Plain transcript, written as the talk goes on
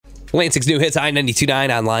Lansing's new hits,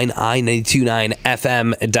 i929 online,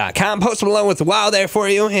 i929fm.com. Post Malone with Wow there for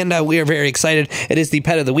you, and we are very excited. It is the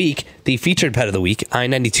pet of the week, the featured pet of the week,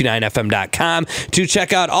 i929fm.com, to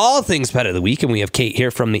check out all things pet of the week. And we have Kate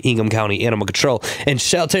here from the Ingham County Animal Control and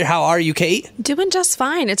Shelter. How are you, Kate? Doing just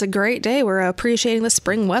fine. It's a great day. We're appreciating the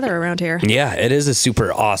spring weather around here. Yeah, it is a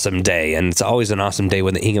super awesome day, and it's always an awesome day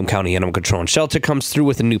when the Ingham County Animal Control and Shelter comes through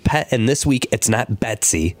with a new pet. And this week, it's not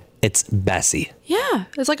Betsy. It's Bessie. Yeah,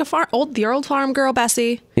 it's like the old farm girl,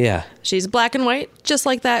 Bessie. Yeah. She's black and white, just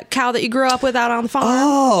like that cow that you grew up with out on the farm.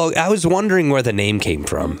 Oh, I was wondering where the name came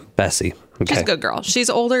from, Bessie. Okay. She's a good girl. She's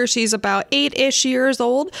older. She's about 8-ish years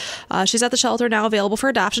old. She's at the shelter now, available for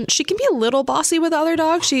adoption. She can be a little bossy with other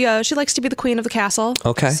dogs. She likes to be the queen of the castle.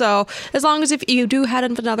 Okay. So as long as if you do head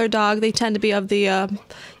in with another dog, they tend to be of the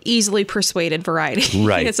easily persuaded variety.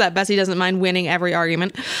 Right. It's that Bessie doesn't mind winning every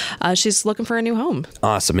argument. She's looking for a new home.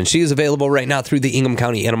 Awesome. And she is available right now through the Ingham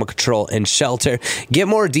County Animal Control and Shelter. Get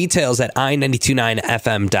more details at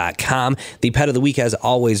i929fm.com. The pet of the week, as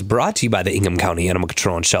always, brought to you by the Ingham County Animal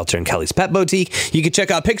Control and Shelter and Kelly's Pet Boutique. You can check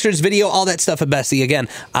out pictures, video, all that stuff at Bessie. Again,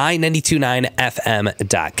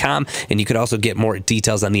 i929fm.com. And you could also get more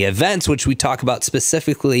details on the events, which we talk about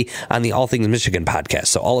specifically on the All Things Michigan podcast.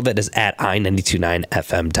 So all of it is at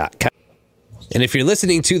i929fm.com. And if you're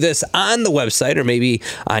listening to this on the website or maybe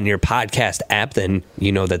on your podcast app, then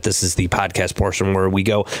you know that this is the podcast portion where we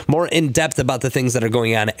go more in depth about the things that are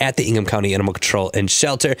going on at the Ingham County Animal Control and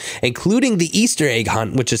Shelter, including the Easter egg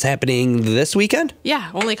hunt, which is happening this weekend. Yeah,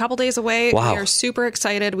 only a couple days away. Wow. We are super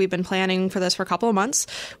excited. We've been planning for this for a couple of months.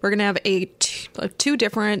 We're going to have two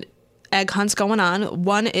different egg hunts going on.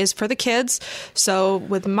 One is for the kids. So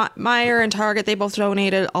with Meyer and Target, they both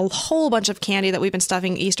donated a whole bunch of candy that we've been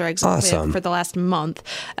stuffing Easter eggs with for the last month.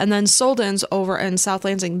 And then Solden's over in South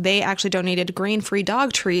Lansing, they actually donated grain-free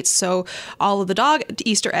dog treats. So all of the dog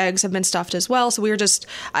Easter eggs have been stuffed as well. So we were just,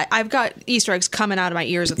 I've got Easter eggs coming out of my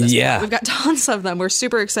ears at this point. We've got tons of them. We're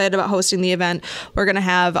super excited about hosting the event. We're going to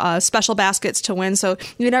have special baskets to win. So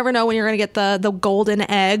you never know when you're going to get the golden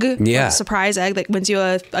egg, surprise egg that wins you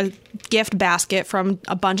a gift basket from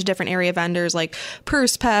a bunch of different area vendors like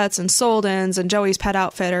Purse Pets and Solden's and Joey's Pet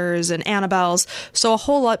Outfitters and Annabelle's. So a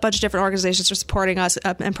whole bunch of different organizations are supporting us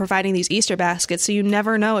and providing these Easter baskets. So you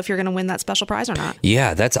never know if you're going to win that special prize or not.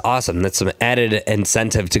 Yeah, that's awesome. That's some added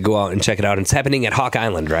incentive to go out and check it out. It's happening at Hawk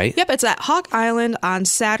Island, right? Yep, it's at Hawk Island on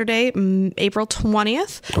Saturday, April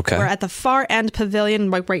 20th. Okay. We're at the far end pavilion,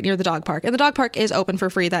 like right near the dog park. And the dog park is open for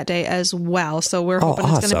free that day as well. So we're hoping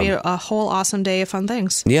it's going to be a whole awesome day of fun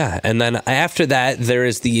things. Yeah, and then after that, there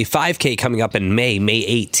is the 5K coming up in May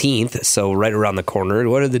 18th, so right around the corner.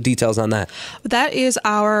 What are the details on that? That is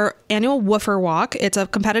our annual Woofer Walk. It's a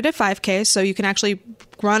competitive 5K, so you can actually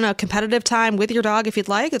run a competitive time with your dog if you'd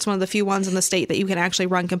like. It's one of the few ones in the state that you can actually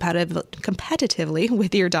run competitively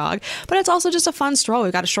with your dog. But it's also just a fun stroll.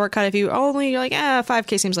 We've got a shortcut if you're like,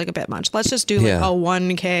 5K seems like a bit much. Let's just do like a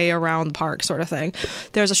 1K around the park sort of thing.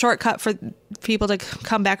 There's a shortcut for people to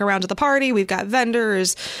come back around to the party. We've got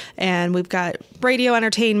vendors and we've got radio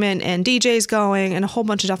entertainment and DJs going and a whole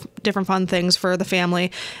bunch of different fun things for the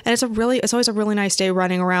family. And it's always a really nice day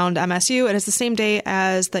running around MSU. And it's the same day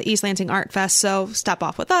as the East Lansing Art Fest. So stop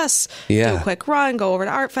off with us, do a quick run, go over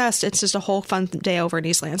to Art Fest. It's just a whole fun day over in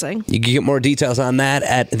East Lansing. You can get more details on that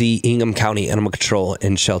at the Ingham County Animal Control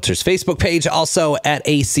and Shelter's Facebook page, also at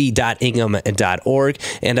ac.ingham.org.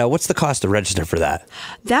 And what's the cost to register for that?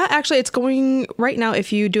 That actually, it's going right now.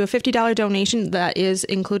 If you do a $50 donation, that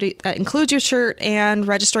includes your shirt and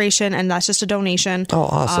registration, and that's just a donation. Oh,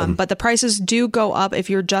 awesome. But the prices do go up if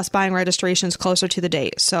you're just buying registrations closer to the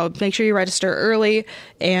date. So make sure you register early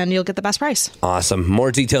and you'll get the best price. Awesome.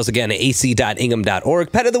 More details again at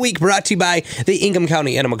ac.ingham.org. Pet of the Week brought to you by the Ingham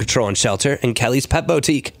County Animal Control and Shelter and Kelly's Pet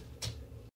Boutique.